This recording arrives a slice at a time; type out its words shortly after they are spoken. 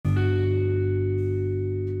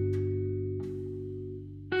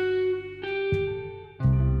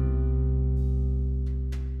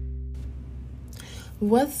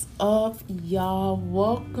What's up, y'all?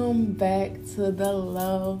 Welcome back to the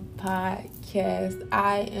Love Podcast.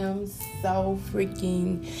 I am so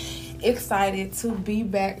freaking excited to be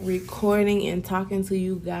back recording and talking to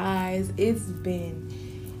you guys. It's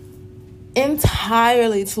been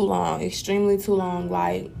entirely too long, extremely too long.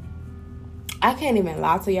 Like, I can't even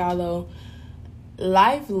lie to y'all though.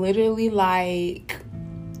 Life literally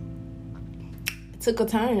took a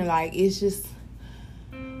turn.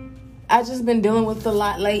 I just been dealing with a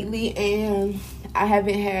lot lately, and I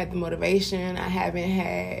haven't had the motivation. I haven't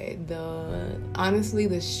had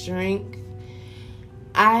the strength.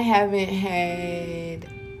 I haven't had,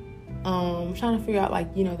 I'm trying to figure out,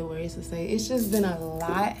 the words to say. It's just been a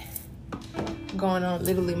lot going on.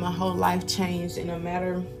 Literally, my whole life changed in a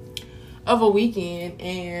matter of a weekend,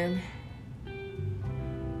 and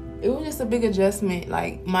it was just a big adjustment.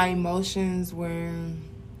 Like, my emotions were,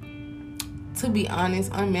 to be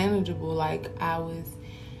honest, unmanageable. Like, I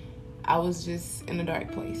was just in a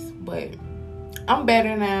dark place. But I'm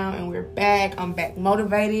better now, and we're back. I'm back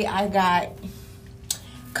motivated. I got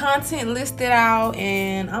content listed out,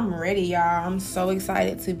 and I'm ready, y'all. I'm so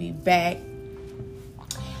excited to be back.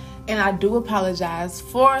 And I do apologize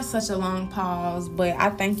for such a long pause, but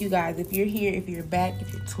I thank you guys. If you're here, if you're back,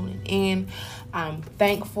 if you're tuning in, I'm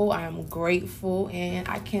thankful, I'm grateful, and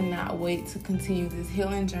I cannot wait to continue this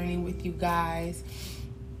healing journey with you guys.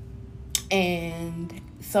 And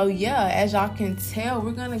so, yeah, as y'all can tell,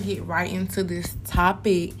 we're going to get right into this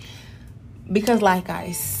topic because, like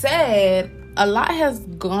I said, a lot has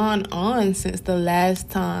gone on since the last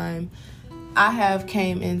time I have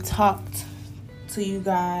came and talked to you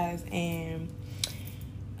guys. And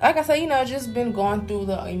like I said, just been going through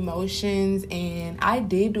the emotions. And I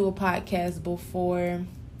did do a podcast before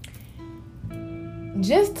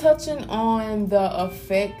just touching on the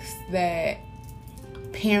effects that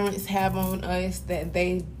parents have on us that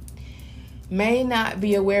they may not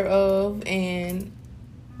be aware of. And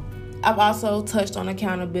I've also touched on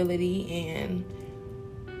accountability, and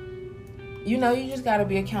you just got to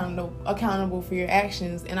be accountable for your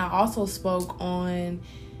actions. And I also spoke on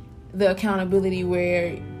the accountability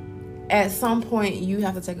where at some point you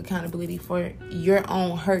have to take accountability for your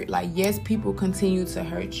own hurt. Like, yes, people continue to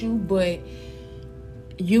hurt you, but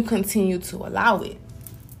you continue to allow it.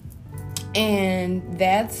 And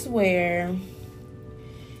that's where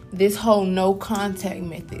this whole no contact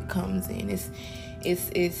method comes in.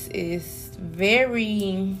 It's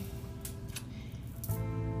very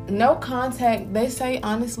no contact. They say,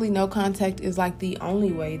 honestly, no contact is like the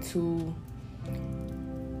only way to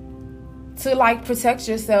protect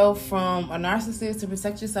yourself from a narcissist, to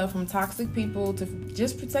protect yourself from toxic people, to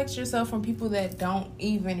just protect yourself from people that don't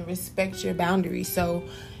even respect your boundaries. So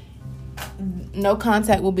no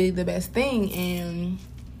contact will be the best thing. And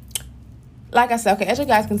like I said, okay, as you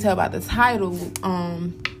guys can tell by the title,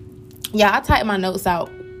 I typed my notes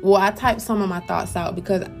out. Well, I typed some of my thoughts out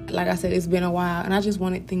because, like I said, it's been a while and I just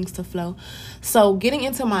wanted things to flow. So getting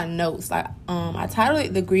into my notes, I titled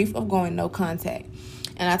it "The Grief of Going No Contact."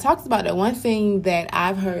 And I talked about that one thing that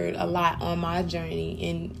I've heard a lot on my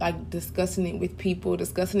journey, and discussing it with people,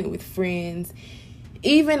 discussing it with friends,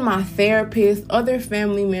 even my therapist, other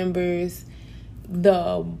family members.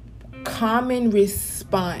 The common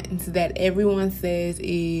response that everyone says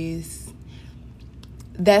is,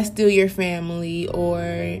 that's still your family,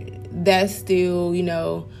 or that's still,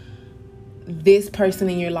 this person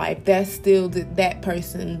in your life. That's still that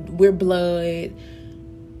person. We're blood.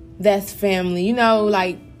 That's family.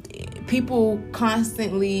 People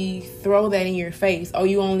constantly throw that in your face. Oh,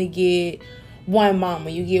 you only get one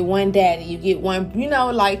mama. You get one daddy. You get one,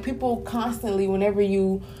 people constantly, whenever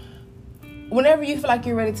you feel like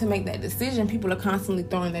you're ready to make that decision, people are constantly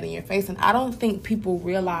throwing that in your face. And I don't think people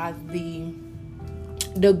realize the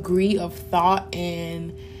degree of thought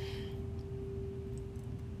and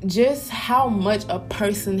just how much a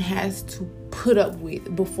person has to put up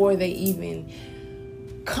with before they even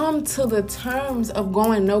come to the terms of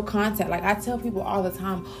going no contact. Like, I tell people all the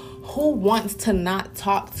time, who wants to not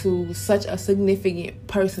talk to such a significant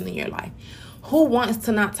person in your life? Who wants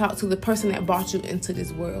to not talk to the person that brought you into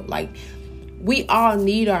this world? Like, we all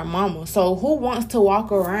need our mama. So who wants to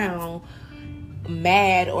walk around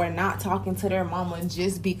mad or not talking to their mama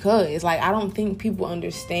just because? Like, I don't think people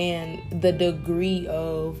understand the degree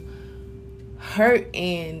of hurt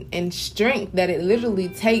and strength that it literally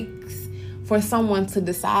takes for someone to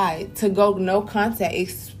decide to go no contact,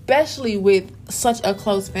 especially with such a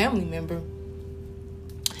close family member.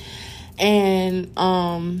 And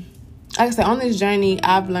like I said, on this journey,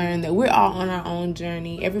 I've learned that we're all on our own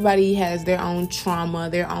journey. Everybody has their own trauma,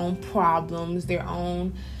 their own problems, their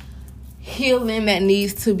own healing that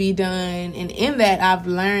needs to be done. And in that, I've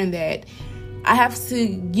learned that I have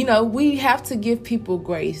to, we have to give people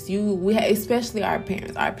grace. Especially our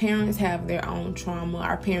parents. Our parents have their own trauma.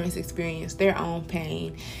 Our parents experience their own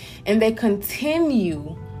pain. And they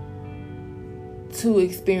continue to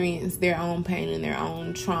experience their own pain and their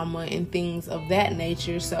own trauma and things of that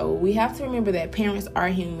nature. So we have to remember that parents are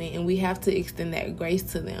human and we have to extend that grace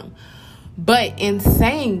to them. But in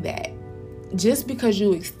saying that, just because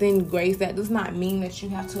you extend grace, that does not mean that you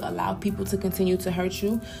have to allow people to continue to hurt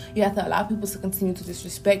you. You have to allow people to continue to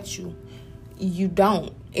disrespect you. You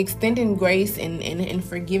don't. Extending grace and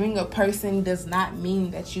forgiving a person does not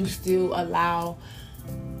mean that you still allow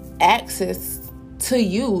access to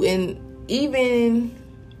you. And even,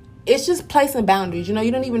 it's just placing boundaries. You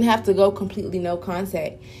don't even have to go completely no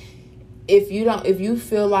contact. If you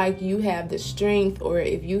feel like you have the strength, or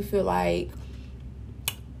if you feel like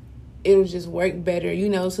it'll just work better,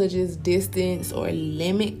 to just distance or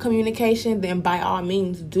limit communication, then by all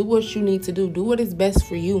means, do what you need to do. Do what is best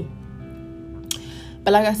for you.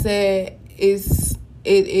 But like I said, it's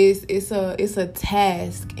a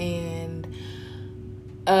task and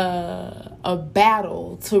a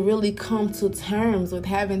battle to really come to terms with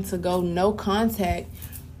having to go no contact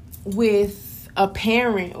with a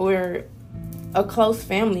parent or a close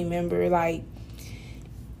family member.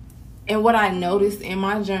 And what I noticed in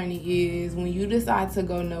my journey is when you decide to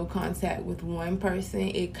go no contact with one person,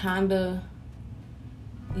 it kind of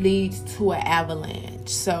leads to an avalanche.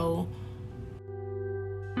 So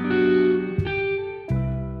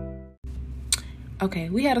okay,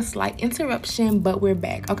 we had a slight interruption, but we're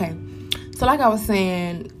back. Okay, so like I was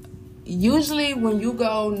saying, usually when you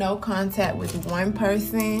go no contact with one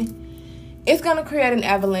person, it's going to create an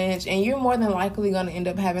avalanche, and you're more than likely going to end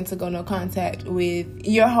up having to go no contact with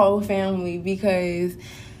your whole family, because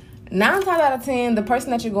 9 times out of 10, the person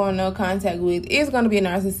that you're going no contact with is going to be a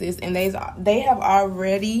narcissist, and they have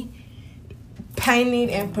already painted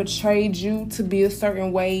and portrayed you to be a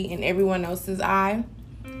certain way in everyone else's eye.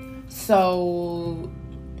 So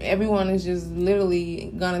everyone is just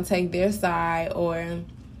literally going to take their side. Or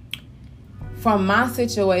from my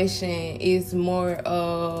situation, it's more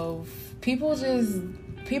of people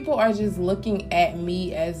are just looking at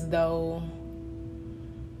me as though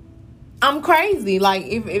I'm crazy. Like,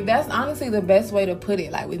 if that's honestly the best way to put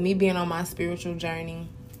it, like with me being on my spiritual journey,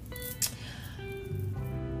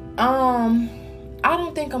 I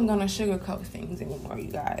don't think I'm gonna sugarcoat things anymore,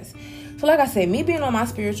 you guys. So like I said, me being on my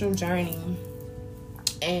spiritual journey,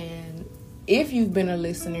 and if you've been a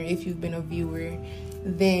listener, if you've been a viewer,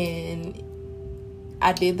 then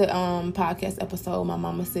I did the podcast episode, my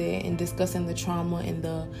mama said, and discussing the trauma and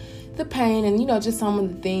the pain, and just some of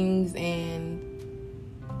the things, and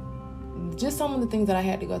just some of the things that I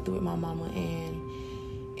had to go through with my mama. And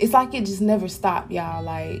it's like it just never stopped, y'all.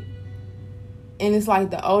 And it's like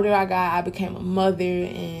the older I got, I became a mother,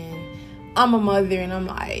 and I'm a mother, and I'm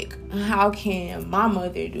like, how can my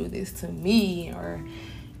mother do this to me? Or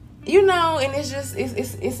and it's just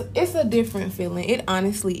it's a different feeling. It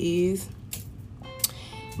honestly is.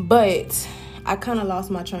 But I kind of lost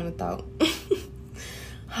my train of thought.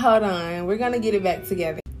 Hold on. We're going to get it back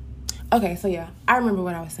together. Okay, so yeah, I remember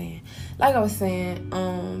what I was saying. Like I was saying,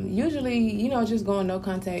 usually, just going no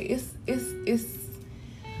contact, it's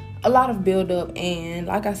a lot of build-up. And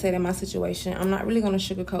like I said, in my situation, I'm not really going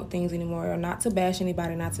to sugarcoat things anymore, or not to bash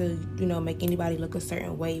anybody, not to, make anybody look a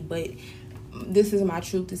certain way. But this is my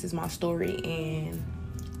truth. This is my story. And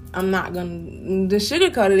I'm not going to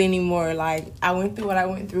sugarcoat it anymore. Like, I went through what I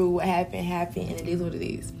went through. What happened, and it is what it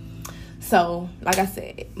is. So, like I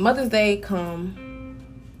said, Mother's Day come,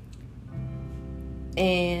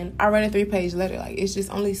 and I read a 3-page letter. Like, it's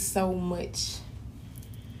just only so much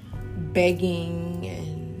begging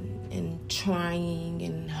and trying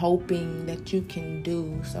and hoping that you can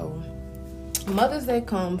do. So, Mother's Day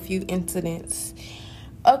come, few incidents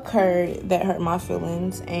occurred that hurt my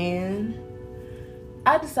feelings, and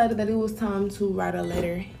I decided that it was time to write a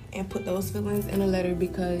letter and put those feelings in a letter,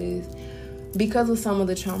 because of some of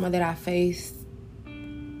the trauma that I faced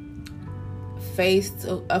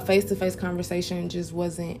a face-to-face conversation just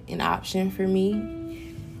wasn't an option for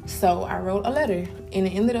me. So I wrote a letter, and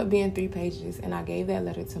it ended up being 3 pages, and I gave that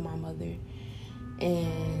letter to my mother.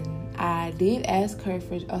 And I did ask her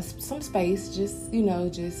for some space, just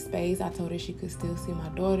space. I told her she could still see my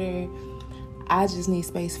daughter. I just need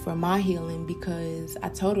space for my healing, because I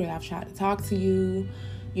told her, I've tried to talk to you.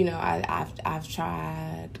 I've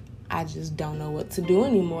tried. I just don't know what to do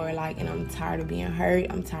anymore. And I'm tired of being hurt.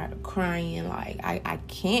 I'm tired of crying. I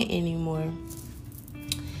can't anymore.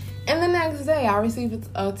 And the next day, I received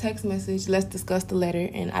a text message, let's discuss the letter,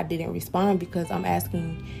 and I didn't respond because I'm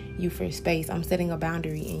asking you for space. I'm setting a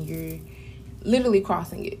boundary, and you're literally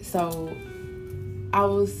crossing it. So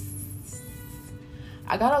I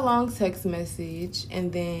got a long text message,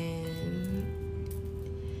 and then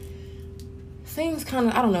things kind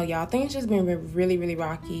of, I don't know, y'all. Things just been really, really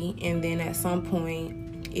rocky. And then at some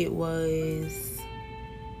point, it was,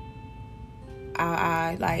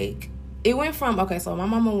 it went from, okay, so my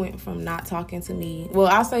mama went from not talking to me. Well,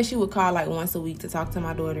 I'll say she would call like once a week to talk to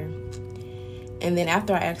my daughter. And then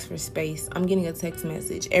after I asked for space, I'm getting a text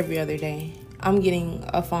message every other day. I'm getting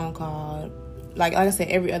a phone call, like I said,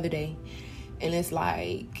 every other day. And it's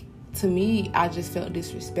like, to me, I just felt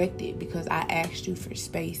disrespected because I asked you for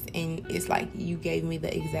space. And it's like you gave me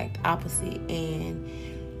the exact opposite. And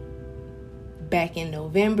back in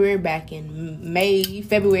November, back in May,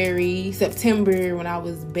 February, September, when I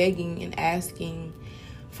was begging and asking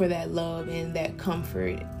for that love and that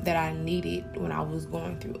comfort that I needed when I was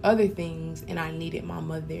going through other things and I needed my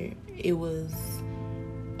mother, it was,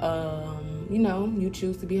 you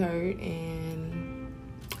choose to be heard, and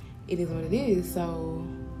it is what it is. So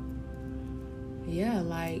yeah,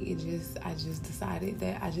 like I just decided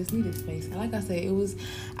that I just needed space. And like I said,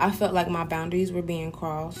 I felt like my boundaries were being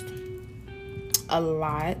crossed a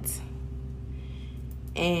lot.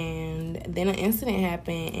 And then an incident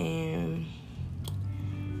happened, and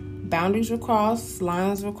boundaries were crossed,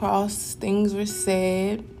 lines were crossed, things were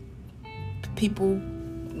said. People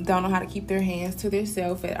don't know how to keep their hands to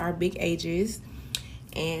themselves at our big ages.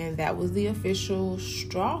 And that was the official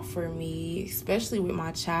straw for me, especially with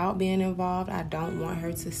my child being involved. I don't want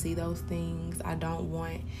her to see those things. I don't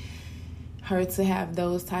want her to have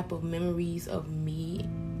those type of memories of me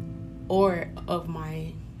or of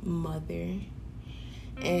my mother.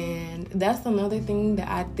 And that's another thing that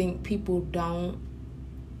I think people don't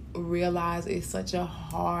realize is such a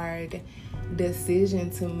hard decision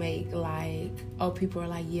to make. Like, people are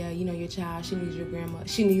like, yeah, your child, she needs her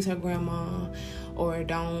grandma, or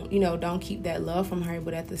don't keep that love from her.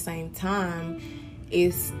 But at the same time,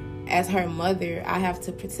 it's, as her mother, I have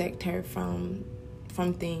to protect her from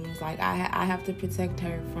things. Like, I have to protect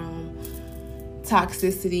her from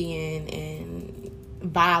toxicity and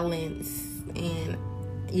violence, and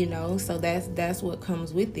so that's what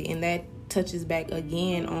comes with it. And that touches back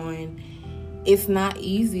again on, it's not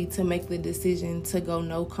easy to make the decision to go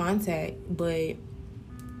no contact, but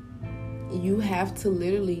you have to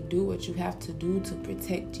literally do what you have to do to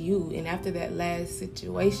protect you. And after that last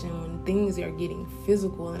situation, when things are getting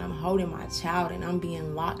physical and I'm holding my child and I'm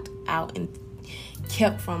being locked out and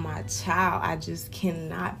kept from my child, I just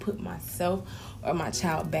cannot put myself or my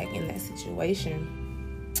child back in that situation.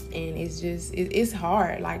 And it's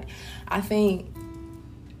hard. Like, I think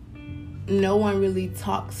no one really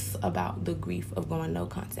talks about the grief of going no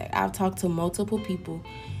contact. I've talked to multiple people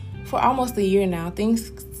for almost a year now.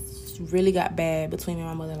 Things really got bad between me and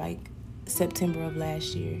my mother like September of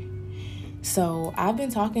last year. So I've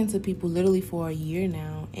been talking to people literally for a year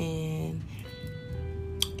now, and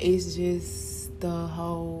it's just the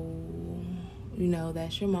whole,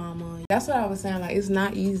 that's your mama. That's what I was saying. Like, it's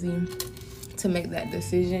not easy to make that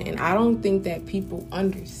decision. And I don't think that people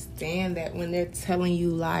understand that when they're telling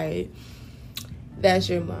you, like, that's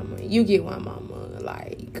your mama, you get one mama,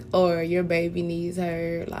 like, or your baby needs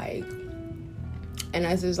her, like. And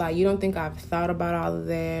that's just like, you don't think I've thought about all of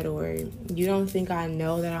that, or you don't think I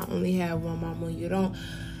know that I only have one mama. You don't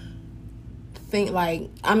think,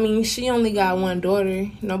 like, she only got one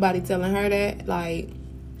daughter. Nobody telling her that. Like,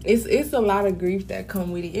 it's a lot of grief that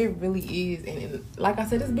come with it. It really is. And like I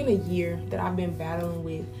said, it's been a year that I've been battling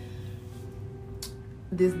with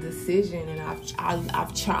this decision, and I've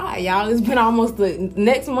tried, y'all. It's been almost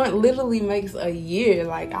next month literally makes a year.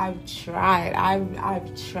 Like, I've tried and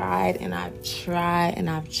I've tried,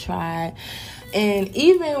 and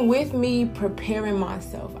even with me preparing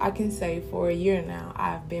myself, I can say for a year now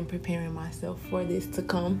I've been preparing myself for this to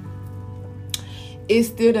come. It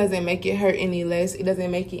still doesn't make it hurt any less. It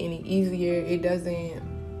doesn't make it any easier. It doesn't.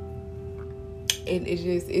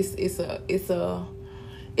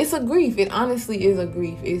 It's a grief. It honestly is a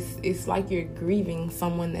grief. It's like you're grieving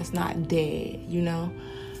someone that's not dead,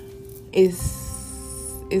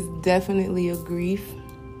 It's definitely a grief.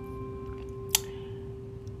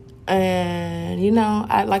 And,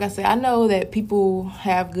 like I said, I know that people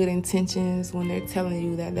have good intentions when they're telling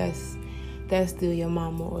you that that's still your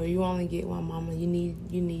mama, or you only get one mama. You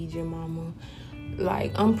need your mama.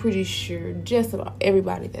 Like, I'm pretty sure just about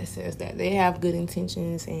everybody that says that, they have good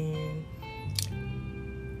intentions, and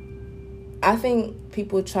I think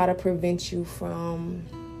people try to prevent you from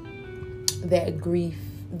that grief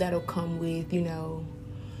that'll come with,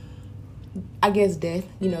 I guess death,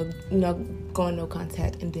 going no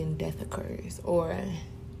contact and then death occurs, or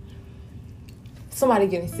somebody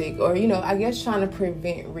getting sick, or, I guess trying to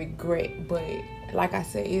prevent regret. But like I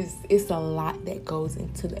said, it's a lot that goes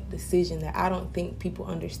into that decision that I don't think people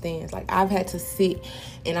understand. Like, I've had to sit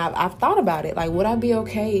and I've thought about it. Like, would I be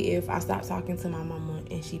okay if I stopped talking to my mama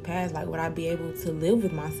and she passed? Like, would I be able to live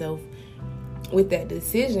with myself with that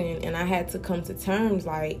decision? And I had to come to terms,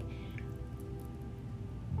 like,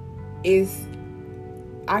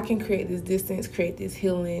 I can create this distance, create this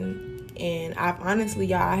healing. And I've honestly,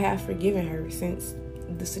 y'all, I have forgiven her since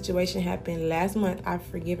the situation happened last month. I've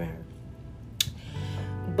forgiven her.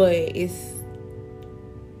 But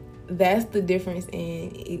that's the difference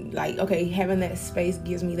in, like, okay, having that space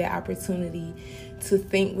gives me that opportunity to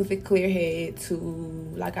think with a clear head, to,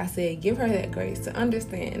 like I said, give her that grace, to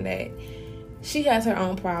understand that she has her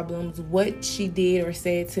own problems. What she did or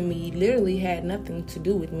said to me literally had nothing to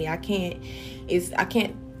do with me. I can't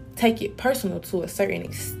take it personal to a certain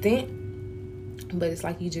extent, but it's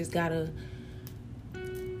like you just gotta,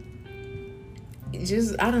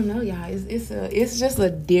 I don't know, y'all. It's just a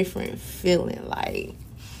different feeling. Like,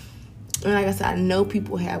 and like I said, I know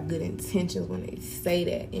people have good intentions when they say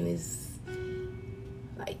that, and it's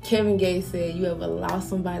like Kevin Gates said, you ever lost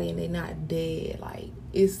somebody and they're not dead. Like,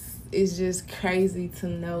 it's just crazy to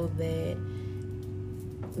know that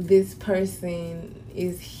this person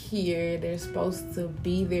is here. They're supposed to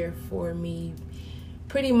be there for me,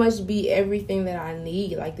 pretty much be everything that I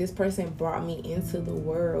need. Like, this person brought me into the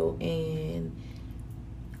world, and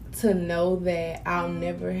to know that I'll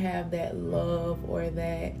never have that love or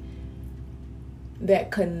that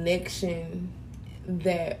connection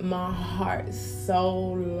that my heart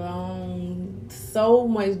so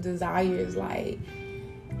much desires. Like,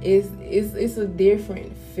 it's a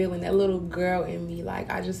different feeling. That little girl in me,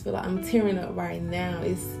 like, I just feel like I'm tearing up right now.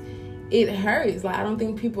 It hurts. Like, I don't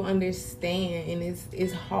think people understand, and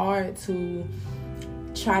it's hard to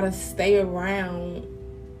try to stay around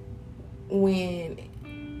when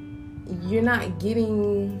you're not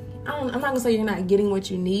getting, I'm not gonna say you're not getting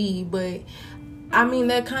what you need, but I mean,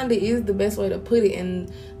 that kind of is the best way to put it.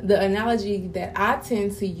 And the analogy that I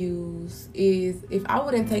tend to use is, if I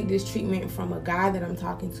wouldn't take this treatment from a guy that I'm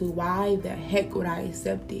talking to, why the heck would I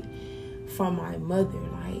accept it from my mother?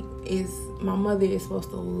 Like, my mother is supposed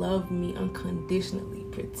to love me unconditionally,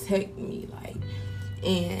 protect me, like,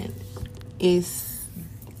 and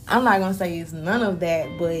I'm not gonna say it's none of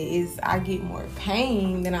that, but I get more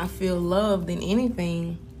pain than I feel love than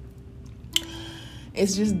anything.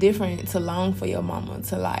 It's just different to long for your mama,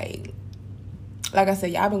 to like I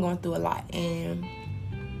said, y'all been going through a lot, and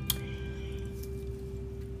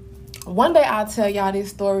one day I'll tell y'all this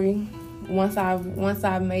story. Once I've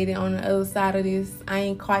made it on the other side of this. I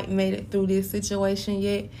ain't quite made it through this situation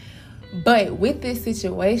yet, but with this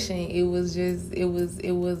situation, it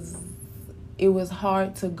was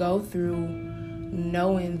hard to go through,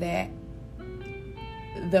 knowing that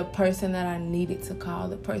the person that I needed to call,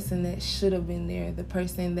 the person that should have been there, the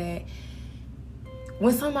person that,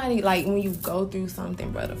 when you go through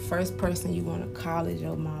something, bro, the first person you want to call is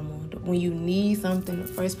your mama. When you need something, the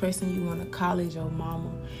first person you want to call is your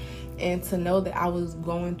mama. And to know that I was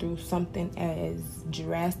going through something as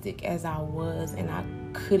drastic as I was, and I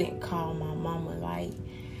couldn't call my mama, like,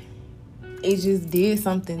 it just did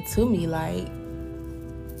something to me. Like,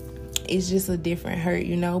 it's just a different hurt,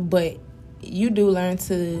 but you do learn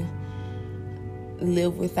to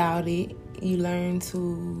live without it. You learn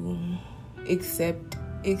to accept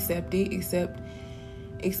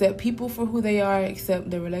people for who they are, accept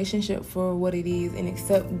the relationship for what it is, and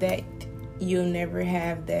accept that you'll never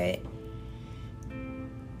have that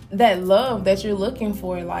love that you're looking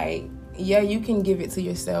for. Like, yeah, you can give it to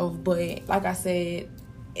yourself, but like I said,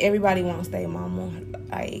 everybody wants their mama.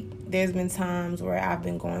 Like, there's been times where I've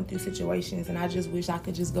been going through situations and I just wish I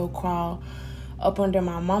could just go crawl up under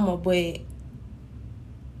my mama. But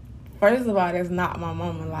first of all, that's not my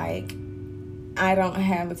mama. Like, I don't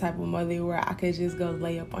have the type of mother where I could just go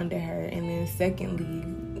lay up under her. And then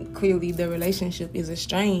secondly, clearly the relationship is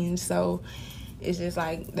estranged, so it's just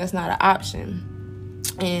like, that's not an option.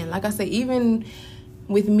 And like I said, even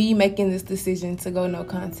with me making this decision to go no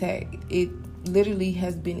contact, it literally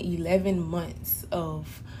has been 11 months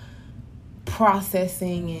of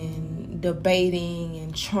processing and debating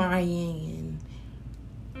and trying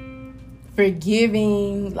and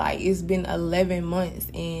forgiving. Like, it's been 11 months,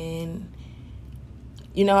 and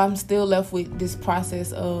I'm still left with this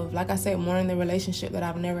process of, like I said, mourning the relationship that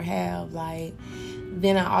I've never had. Like,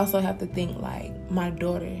 then I also have to think, like, my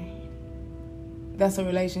daughter, that's a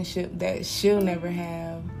relationship that she'll never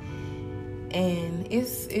have. And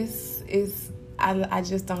I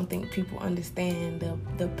just don't think people understand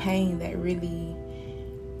the pain that really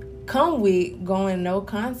come with going no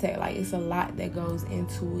contact. Like, it's a lot that goes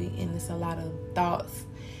into it, and it's a lot of thoughts.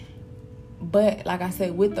 But like I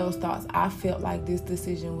said, with those thoughts, I felt like this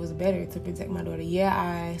decision was better to protect my daughter. Yeah,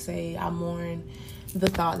 I mourn the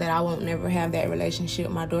thought that I won't never have that relationship.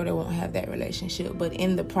 My daughter won't have that relationship. But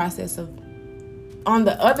in the process of, on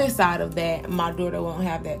the other side of that, my daughter won't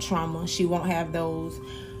have that trauma. She won't have those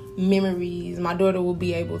memories. My daughter will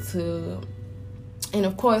be able to, and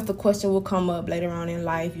of course the question will come up later on in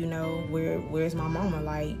life, where's my mama,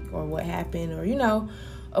 like, or what happened, or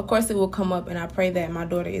of course it will come up. And I pray that my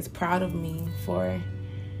daughter is proud of me for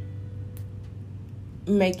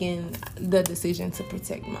making the decision to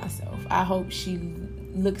protect myself. I hope she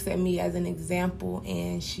looks at me as an example,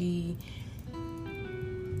 and she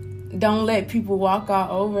don't let people walk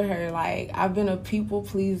all over her. Like, I've been a people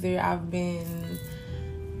pleaser. I've been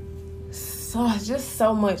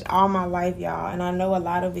so much all my life, y'all. And I know a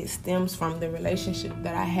lot of it stems from the relationship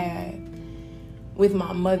that I had with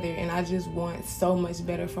my mother, and I just want so much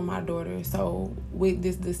better for my daughter. So with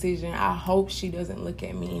this decision, I hope she doesn't look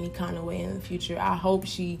at me any kind of way in the future. I hope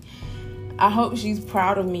she's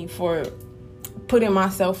proud of me for putting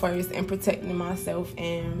myself first and protecting myself,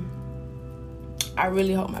 and I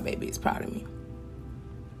really hope my baby is proud of me,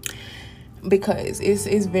 because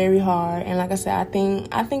it's very hard. And like I said,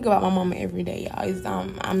 I think about my mama every day, y'all.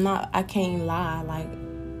 I can't lie. Like,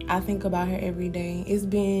 I think about her every day.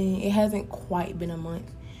 It hasn't quite been a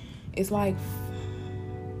month. It's like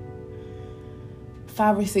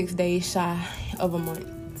 5 or 6 days shy of a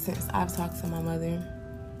month since I've talked to my mother.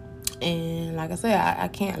 And like I said, I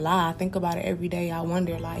can't lie. I think about it every day. I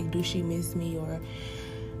wonder, like, do she miss me, or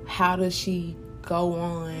how does she go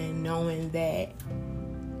on knowing that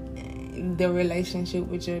the relationship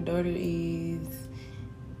with your daughter is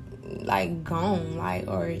like gone, like,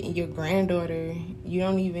 or your granddaughter,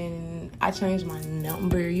 I changed my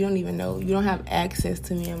number, you don't even know, you don't have access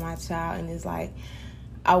to me and my child. And it's like,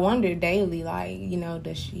 I wonder daily, like,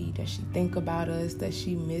 does she think about us? Does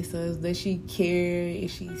she miss us? Does she care?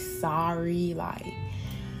 Is she sorry? Like,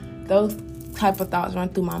 those type of thoughts run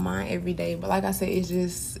through my mind every day. But like I said, it's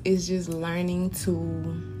just learning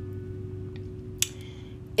to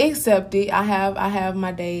accept it. I have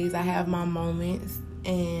my days, I have my moments,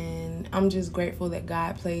 and I'm just grateful that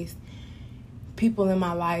God placed people in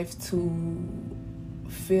my life to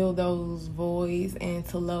fill those voids and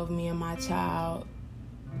to love me and my child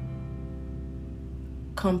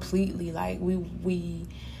completely. Like, we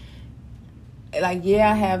like, yeah,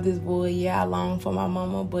 I have this void, yeah, I long for my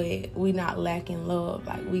mama, but we not lacking love.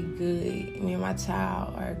 Like, we good. Me and my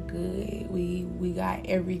child are good. We got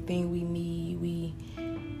everything we need.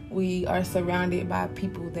 We are surrounded by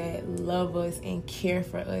people that love us and care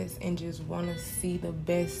for us and just want to see the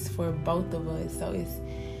best for both of us. So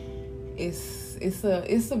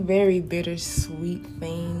it's a very bittersweet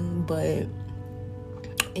thing, but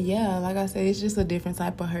yeah, like I said, it's just a different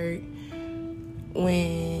type of hurt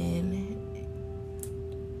when,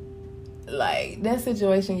 like, that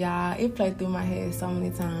situation, y'all, it played through my head so many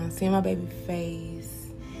times, seeing my baby face.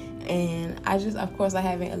 And of course, I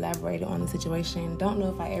haven't elaborated on the situation. Don't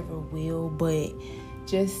know if I ever will, but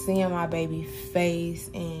just seeing my baby face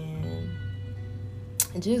and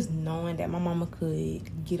just knowing that my mama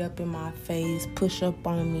could get up in my face, push up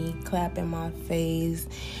on me, clap in my face,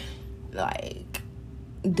 like,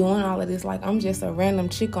 doing all of this like I'm just a random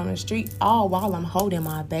chick on the street, all while I'm holding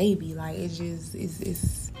my baby. Like, it's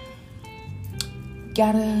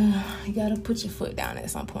you gotta put your foot down at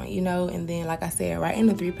some point, and then, like I said, writing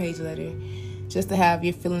a 3-page letter just to have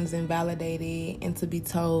your feelings invalidated and to be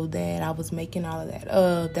told that I was making all of that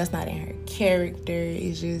up, that's not in her character.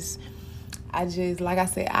 Like I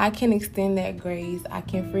said, I can extend that grace, I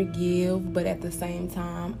can forgive, but at the same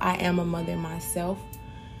time, I am a mother myself,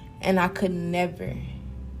 and I could never,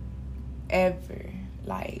 ever,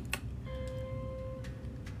 like,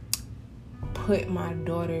 put my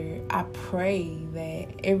daughter, I pray that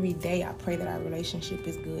every day, I pray that our relationship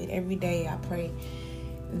is good. Every day I pray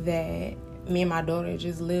that me and my daughter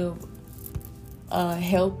just live a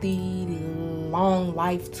healthy, long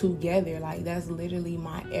life together. Like, that's literally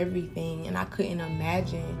my everything. And I couldn't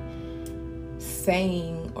imagine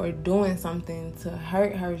saying or doing something to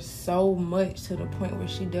hurt her so much to the point where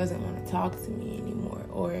she doesn't want to talk to me anymore,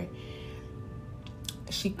 or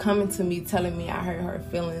she coming to me telling me I hurt her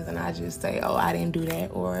feelings, and I just say, oh, I didn't do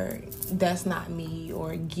that, or that's not me,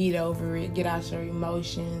 or get over it, get out your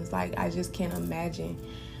emotions. Like, I just can't imagine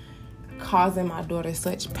causing my daughter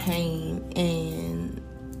such pain and,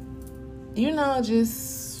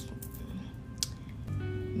 just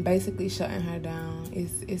basically shutting her down.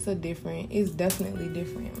 It's definitely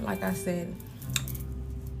different. Like I said,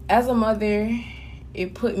 as a mother,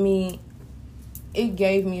 it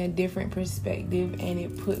gave me a different perspective, and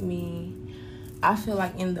it put me, I feel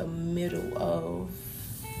like, in the middle of,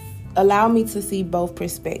 allow me to see both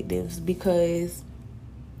perspectives, because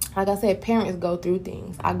like I said, parents go through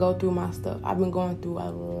things. I go through my stuff. I've been going through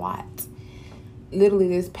a lot. Literally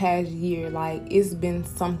this past year, like, it's been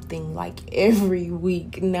something like every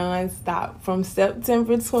week, nonstop, from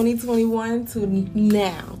September 2021 to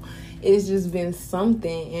now. It's just been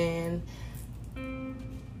something. And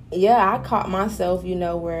yeah, I caught myself,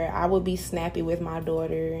 where I would be snappy with my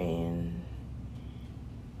daughter and,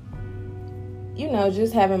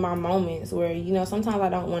 just having my moments where, sometimes I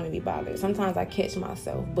don't want to be bothered. Sometimes I catch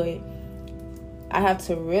myself, but I have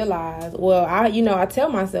to realize, I tell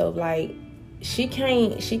myself, like, she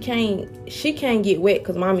can't get wet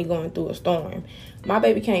because mommy going through a storm. My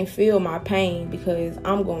baby can't feel my pain because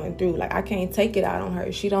I'm going through. Like, I can't take it out on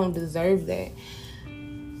her. She don't deserve that.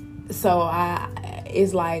 So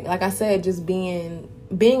it's like I said, just being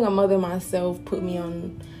a mother myself put me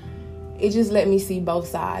on. It just let me see both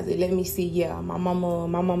sides. It let me see, my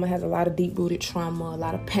mama has a lot of deep-rooted trauma, a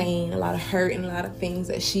lot of pain, a lot of hurt, and a lot of things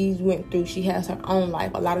that she went through. She has her own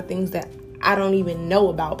life, a lot of things that I don't even know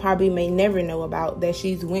about, probably may never know about, that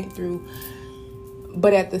she's went through.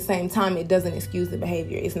 But at the same time, it doesn't excuse the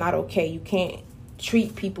behavior. It's not okay. You can't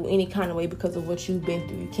treat people any kind of way because of what you've been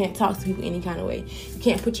through. You can't talk to people any kind of way. You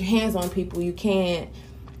can't put your hands on people. You can't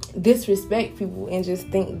disrespect people and just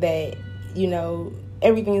think that,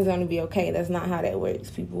 everything's going to be okay. That's not how that works.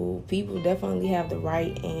 People definitely have the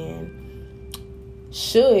right and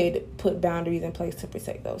should put boundaries in place to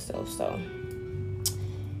protect themselves. So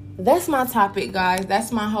that's my topic, guys.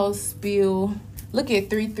 That's my whole spiel. Look at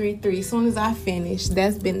 333. As soon as I finish,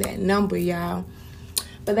 that's been that number, y'all.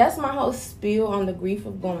 But that's my whole spiel on the grief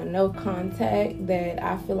of going no contact that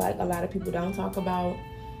I feel like a lot of people don't talk about,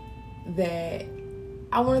 that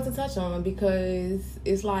I wanted to touch on, because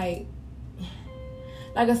it's like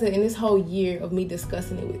I said, in this whole year of me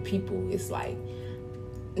discussing it with people, it's like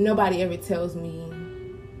nobody ever tells me,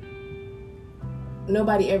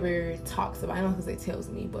 nobody ever talks about, I don't know if they tells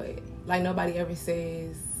me, but like nobody ever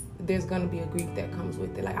says there's going to be a grief that comes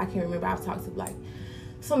with it. Like, I can remember I've talked to like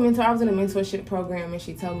some mentor. I was in a mentorship program and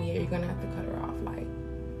she told me, you're going to have to cut her off. Like,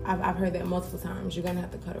 I've heard that multiple times. You're going to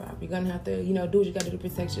have to cut her off. You're going to have to, do what you got to do to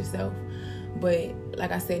protect yourself. But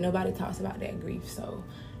like I said, nobody talks about that grief. So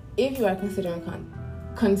if you are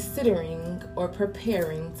considering or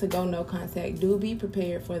preparing to go no contact, do be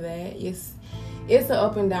prepared for that. It's an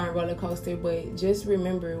up and down roller coaster, but just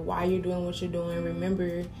remember why you're doing what you're doing.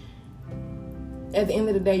 Remember, at the end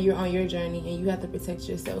of the day, you're on your journey and you have to protect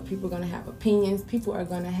yourself. People are going to have opinions. People are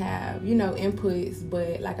going to have, inputs.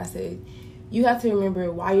 But like I said, you have to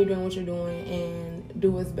remember why you're doing what you're doing and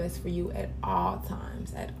do what's best for you at all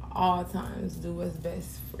times. At all times, do what's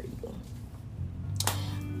best for you.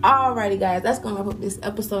 Alrighty, guys, that's gonna wrap up this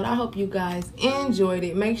episode. I hope you guys enjoyed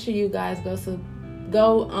it. Make sure you guys go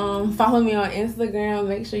follow me on Instagram.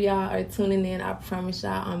 Make sure y'all are tuning in. I promise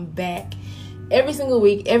y'all I'm back every single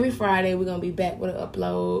week. Every Friday we're gonna be back with an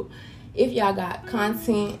upload. If y'all got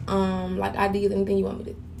content, like ideas, anything you want me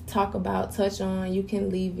to talk about, touch on, you can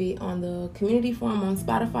leave it on the community forum on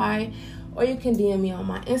Spotify, or you can DM me on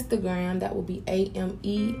my Instagram. That will be AMEAAR_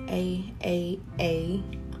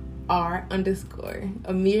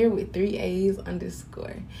 Amir with 3 A's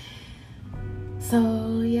 _.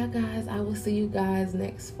 So yeah, guys, I will see you guys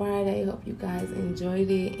next Friday. Hope you guys enjoyed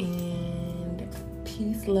it, and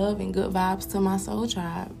peace, love, and good vibes to my soul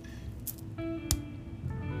tribe.